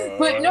 No.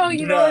 But no,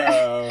 you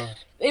know,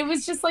 it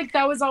was just like,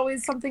 that was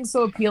always something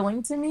so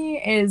appealing to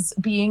me, is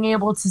being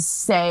able to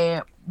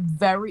say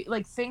very,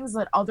 like, things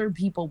that other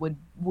people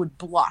would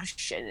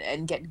blush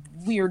and get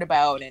weird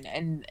about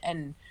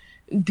and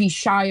be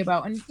shy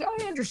about. And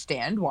I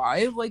understand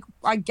why. Like,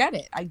 I get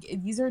it.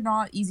 These are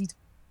not easy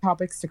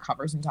topics to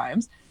cover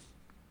sometimes.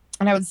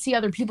 And I would see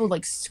other people,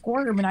 like,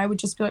 squirm, and I would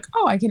just be like,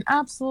 oh, I can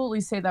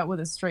absolutely say that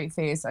with a straight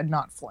face and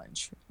not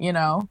flinch, you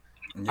know?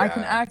 Yeah,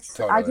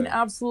 I can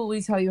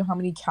absolutely tell you how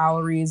many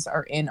calories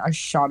are in a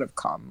shot of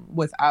cum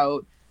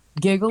without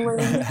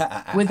giggling,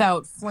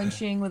 without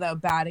flinching,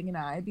 without batting an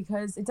eye,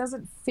 because it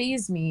doesn't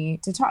faze me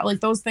to talk.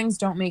 Like, those things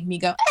don't make me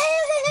go,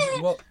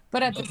 well,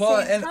 but at the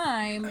same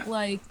time,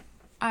 like,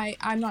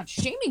 I'm not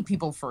shaming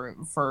people for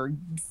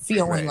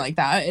feeling like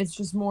that. It's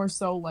just more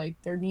so like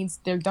there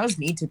does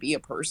need to be a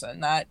person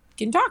that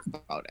can talk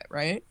about it,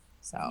 right?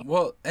 So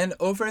well, and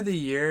over the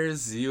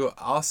years, you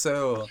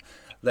also,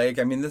 Like,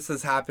 I mean, this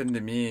has happened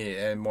to me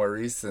in more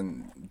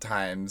recent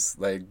times.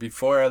 Like,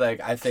 before,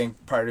 like, I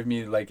think part of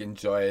me, like,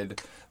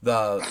 enjoyed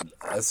a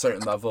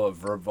certain level of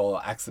verbal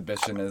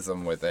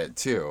exhibitionism with it,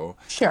 too.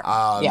 Sure.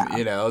 Yeah.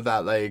 You know,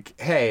 that, like,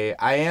 hey,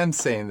 I am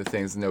saying the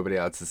things nobody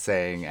else is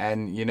saying.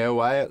 And you know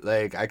what?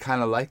 Like, I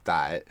kind of like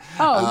that.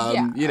 Oh,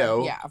 yeah. You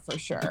know, Yeah, for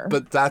sure.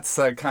 but that's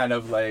a kind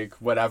of like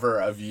whatever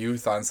of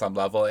youth on some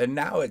level. And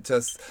now it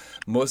just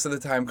most of the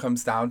time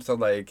comes down to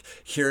like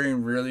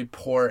hearing really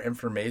poor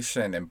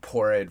information and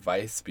poor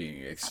advice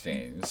being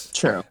exchanged.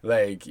 True.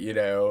 Like, you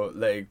know,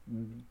 like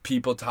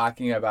people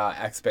talking about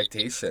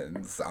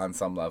expectations on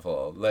some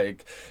level.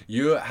 Like,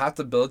 you have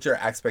to build your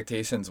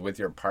expectations with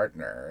your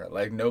partner.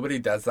 Like, nobody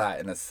does that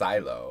in a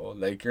silo.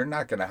 Like, you're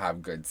not going to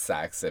have good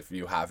sex if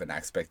you have an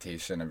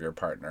expectation of your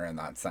partner in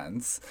that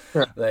sense.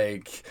 Sure.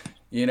 Like,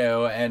 you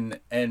know, and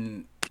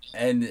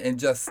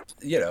just,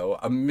 you know,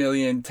 a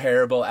million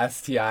terrible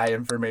STI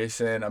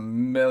information, a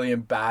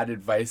million bad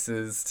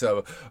advices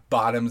to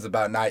bottoms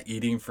about not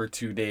eating for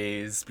 2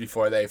 days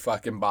before they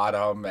fucking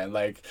bottom, and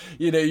like,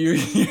 you know, you're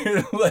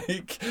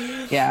like,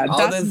 yeah, all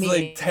that's this me.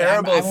 like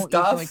terrible I won't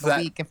stuff eat for like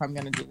a week if I'm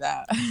gonna do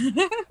that.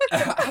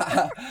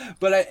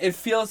 But it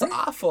feels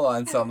awful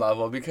on some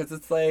level because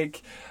it's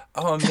like,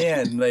 oh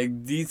man,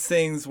 like these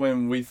things,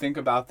 when we think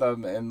about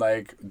them in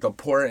like the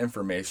poor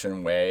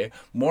information way,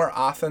 more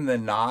often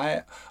than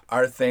not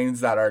are things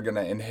that are going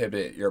to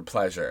inhibit your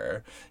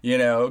pleasure. You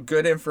know,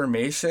 good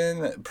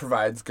information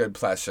provides good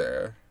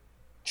pleasure.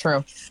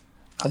 True.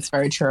 That's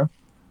very true.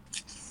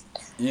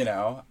 You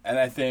know, and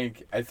I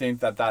think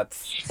that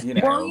that's, you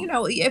know. Well, you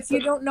know, if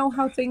you don't know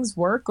how things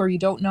work, or you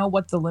don't know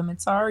what the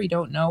limits are, you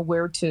don't know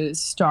where to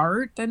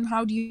start, then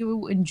how do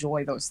you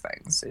enjoy those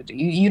things?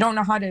 You don't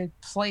know how to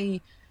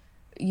play,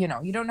 you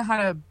know, you don't know how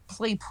to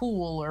play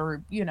pool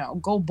or, you know,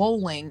 go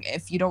bowling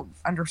if you don't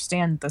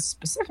understand the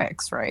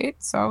specifics, right?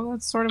 So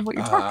that's sort of what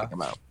you're talking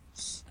about.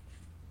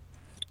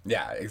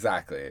 Yeah,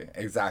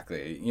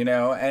 exactly. You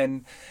know,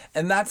 and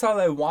that's all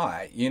I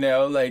want, you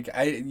know, like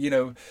you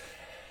know,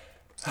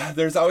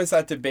 there's always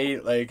that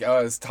debate, like,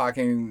 oh, is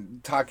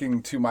talking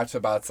too much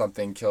about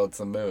something killed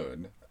the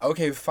mood.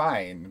 Okay,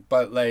 fine,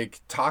 but like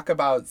talk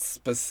about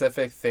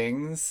specific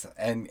things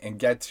and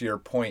get to your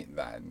point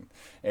then.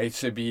 It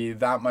should be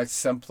that much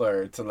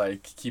simpler to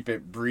like keep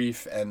it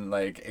brief and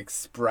like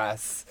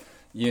express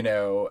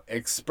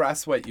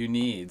what you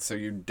need so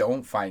you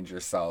don't find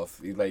yourself,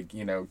 like,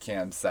 you know,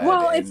 Cam said,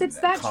 well, if it's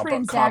that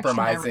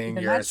compromising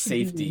your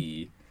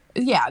safety.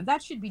 Yeah,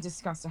 that should be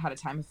discussed ahead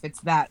of time. If it's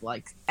that,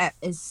 like,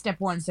 is step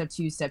 1, step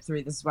 2, step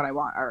 3, this is what I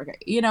want, or, okay,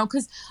 you know,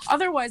 because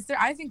otherwise,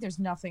 I think there's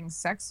nothing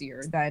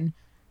sexier than,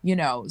 you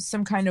know,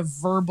 some kind of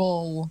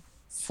verbal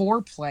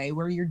foreplay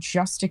where you're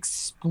just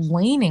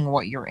explaining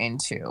what you're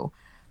into.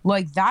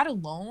 Like, that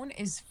alone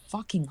is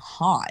fucking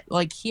hot.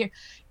 Like, here,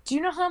 do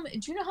you know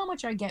how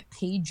much I get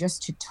paid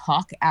just to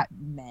talk at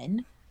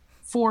men?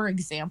 For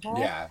example.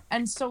 Yeah.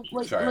 And so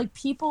like Sure. like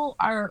people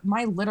are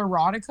my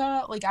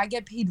literotica, like I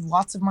get paid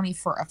lots of money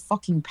for a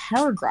fucking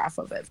paragraph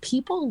of it.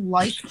 People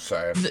like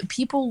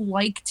people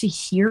like to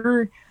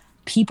hear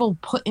people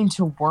put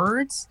into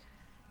words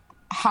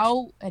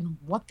how and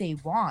what they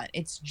want.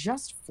 It's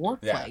just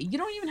foreplay. Yeah. You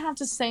don't even have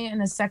to say it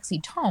in a sexy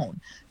tone.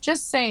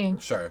 Just saying,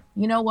 sure,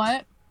 you know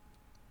what?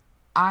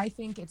 I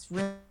think it's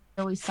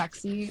really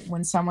sexy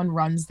when someone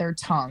runs their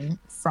tongue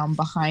from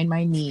behind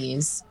my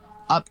knees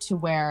up to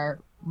where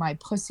my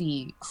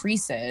pussy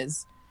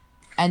creases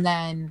and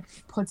then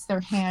puts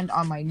their hand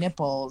on my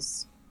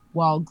nipples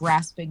while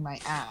grasping my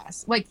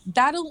ass. Like,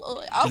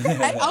 that'll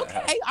okay,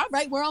 all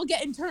right, we're all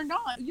getting turned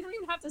on. You don't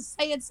even have to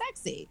say it's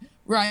sexy,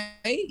 right?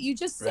 You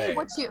just say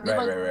what you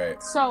like.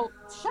 Right. So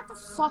shut the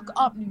fuck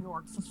up, New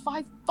York, for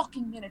 5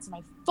 fucking minutes of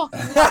my fucking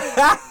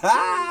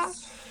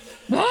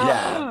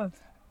yeah.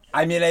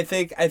 I mean, I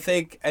think,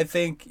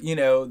 you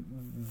know,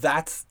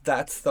 that's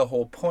the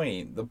whole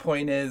point. The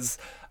point is,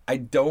 I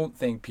don't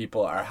think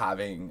people are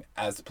having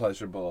as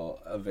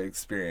pleasurable of an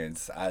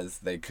experience as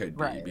they could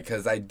be, right.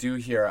 Because I do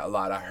hear a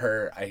lot of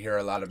hurt. I hear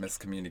a lot of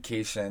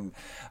miscommunication.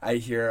 I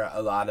hear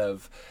a lot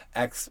of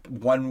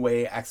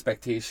one-way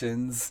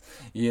expectations,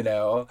 you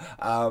know,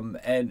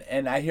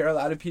 and I hear a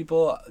lot of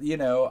people, you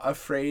know,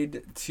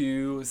 afraid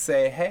to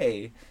say,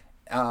 hey,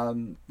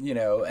 you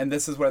know, and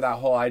this is where that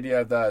whole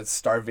idea of the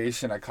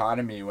starvation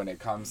economy when it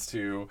comes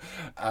to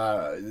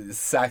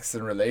sex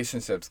and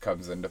relationships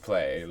comes into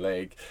play.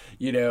 Like,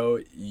 you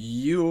know,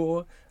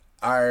 you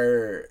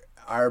are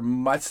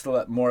much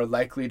more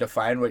likely to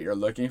find what you're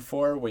looking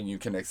for when you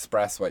can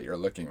express what you're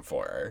looking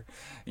for,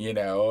 you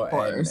know,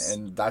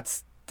 and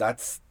that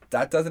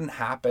doesn't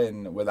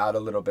happen without a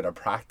little bit of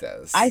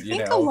practice. I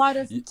think a lot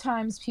of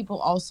times people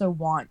also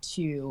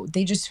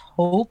they just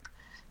hope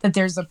that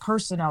there's a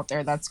person out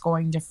there that's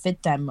going to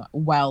fit them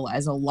well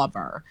as a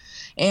lover,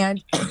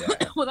 and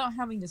without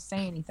having to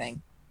say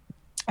anything.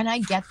 And I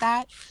get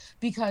that,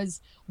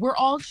 because we're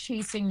all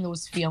chasing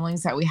those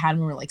feelings that we had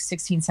when we were like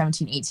 16,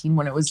 17, 18,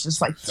 when it was just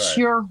like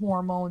pure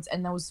hormones,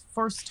 and those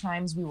first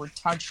times we were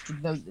touched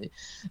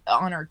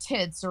on our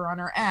tits or on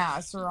our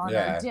ass or on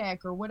our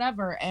dick or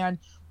whatever. And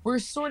we're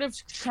sort of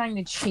trying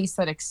to chase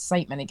that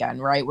excitement again,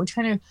 right? We're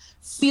trying to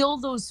feel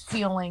those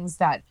feelings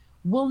that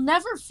we'll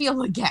never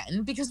feel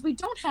again because we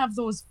don't have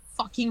those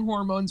fucking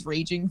hormones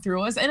raging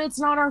through us, and it's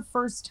not our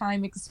first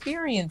time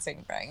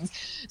experiencing things.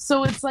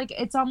 So it's like,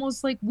 it's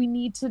almost like we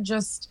need to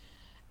just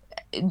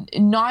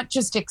not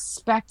just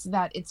expect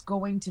that it's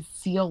going to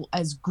feel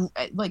as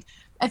like,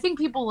 I think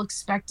people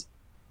expect,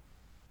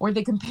 or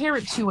they compare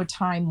it to a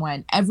time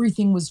when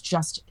everything was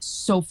just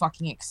so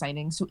fucking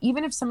exciting. So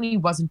even if somebody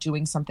wasn't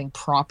doing something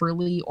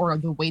properly or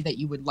the way that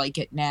you would like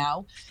it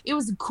now, it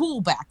was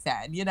cool back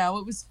then, you know,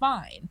 it was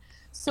fine.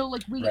 So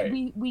like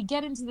we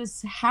get into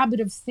this habit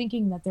of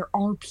thinking that there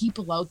are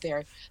people out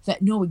there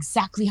that know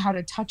exactly how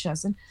to touch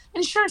us. And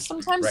sure,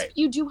 sometimes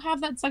you do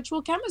have that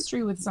sexual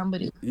chemistry with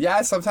somebody.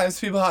 Yeah, sometimes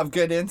people have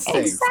good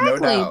instincts, exactly. no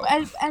doubt.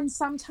 And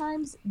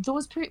sometimes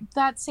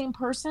that same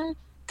person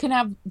can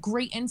have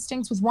great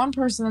instincts with one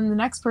person, and the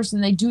next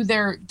person they do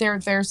their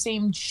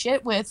same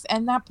shit with,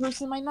 and that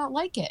person might not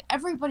like it.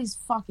 Everybody's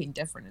fucking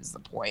different is the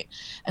point.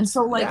 And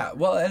so like,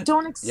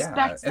 don't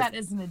expect that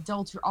as an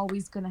adult you're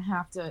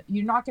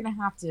not gonna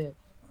have to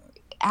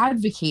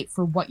advocate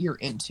for what you're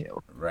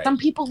into. Right. Some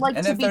people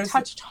like to be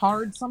touched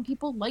hard, some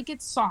people like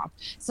it soft,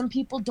 some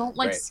people don't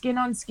like skin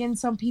on skin,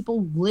 some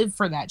people live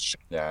for that shit.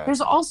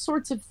 There's all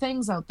sorts of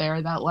things out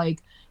there that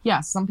like,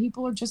 yeah, some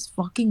people are just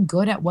fucking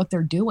good at what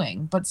they're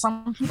doing, but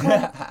some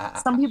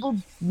people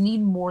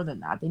need more than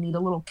that. They need a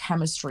little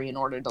chemistry in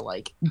order to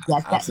like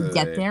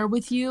get there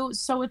with you.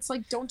 So it's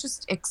like, don't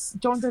just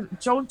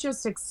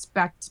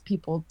expect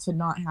people to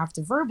not have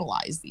to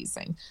verbalize these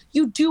things.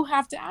 You do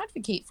have to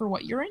advocate for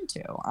what you're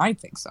into. I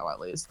think so,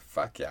 at least.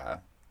 Fuck yeah.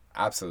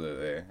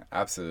 Absolutely.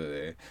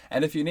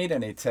 And if you need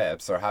any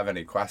tips or have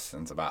any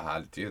questions about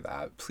how to do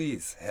that,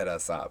 please hit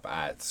us up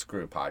at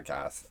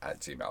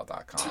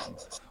screwpodcast@gmail.com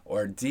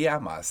or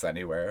DM us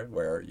anywhere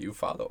where you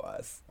follow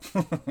us.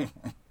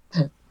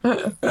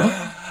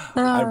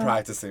 I'm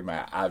practicing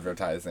my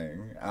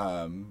advertising.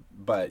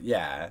 But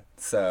yeah,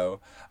 so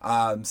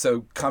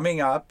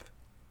coming up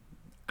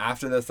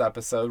after this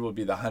episode will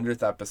be the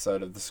 100th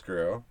episode of The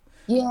Screw.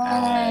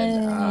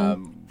 Yeah.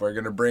 And we're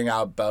gonna bring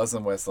out bells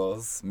and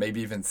whistles,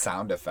 maybe even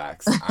sound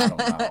effects. I don't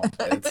know.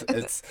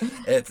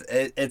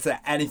 It's an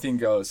anything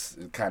goes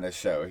kind of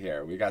show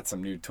here. We got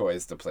some new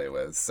toys to play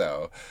with,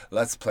 so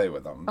let's play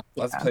with them.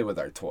 Let's play with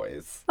our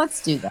toys.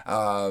 Let's do that.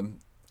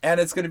 And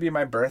it's gonna be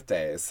my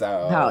birthday,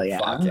 so hell yeah.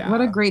 Fuck yeah!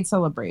 What a great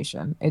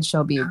celebration! It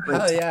shall be a great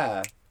time.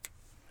 Yeah.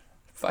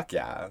 Fuck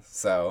yeah.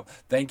 So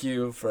thank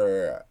you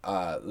for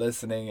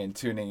listening and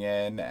tuning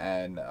in,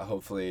 and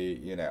hopefully,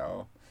 you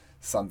know,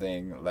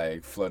 something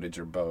like floated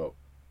your boat.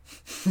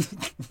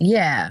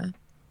 Yeah.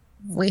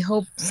 We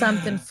hope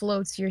something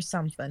floats your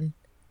something.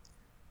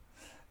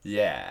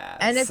 Yeah.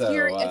 And if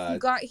you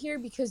got here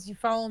because you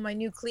follow my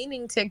new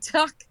cleaning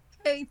TikTok,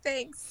 hey,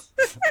 thanks.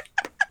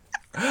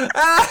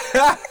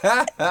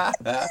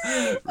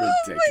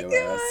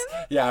 Ridiculous.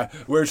 Yeah,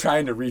 we're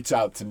trying to reach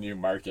out to new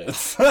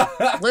markets.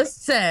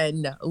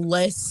 Listen. I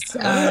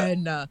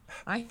haven't gotten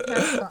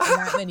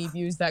that many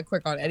views that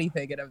quick on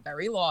anything in a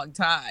very long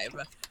time.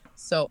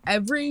 So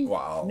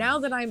now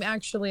that I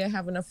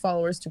have enough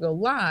followers to go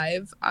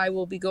live, I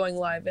will be going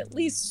live at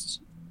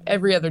least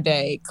every other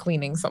day,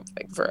 cleaning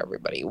something for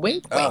everybody.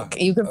 Wink, wink.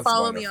 You can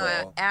follow me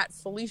at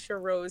Felicia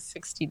Rose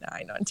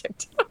 69 on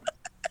TikTok.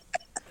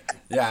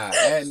 Yeah,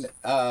 and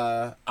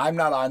I'm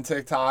not on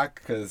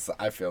TikTok because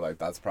I feel like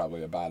that's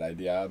probably a bad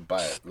idea.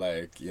 But,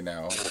 like, you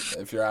know,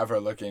 if you're ever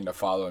looking to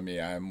follow me,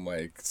 I'm,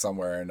 like,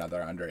 somewhere or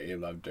another under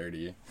ALove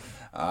Dirty.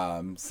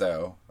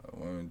 So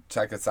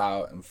check us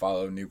out and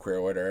follow New Queer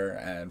Order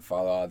and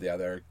follow all the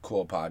other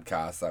cool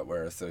podcasts that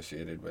we're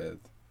associated with.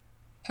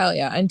 Hell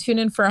yeah. And tune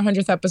in for our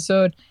 100th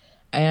episode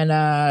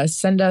and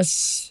send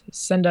us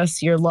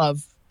your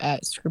love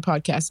at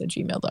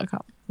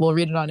screwpodcast@gmail.com. We'll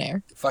read it on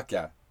air. Fuck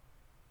yeah.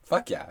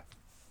 Fuck yeah.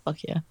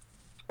 Fuck yeah.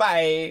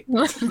 Bye.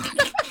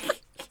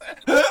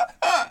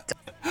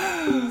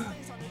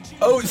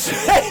 Oh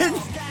shit.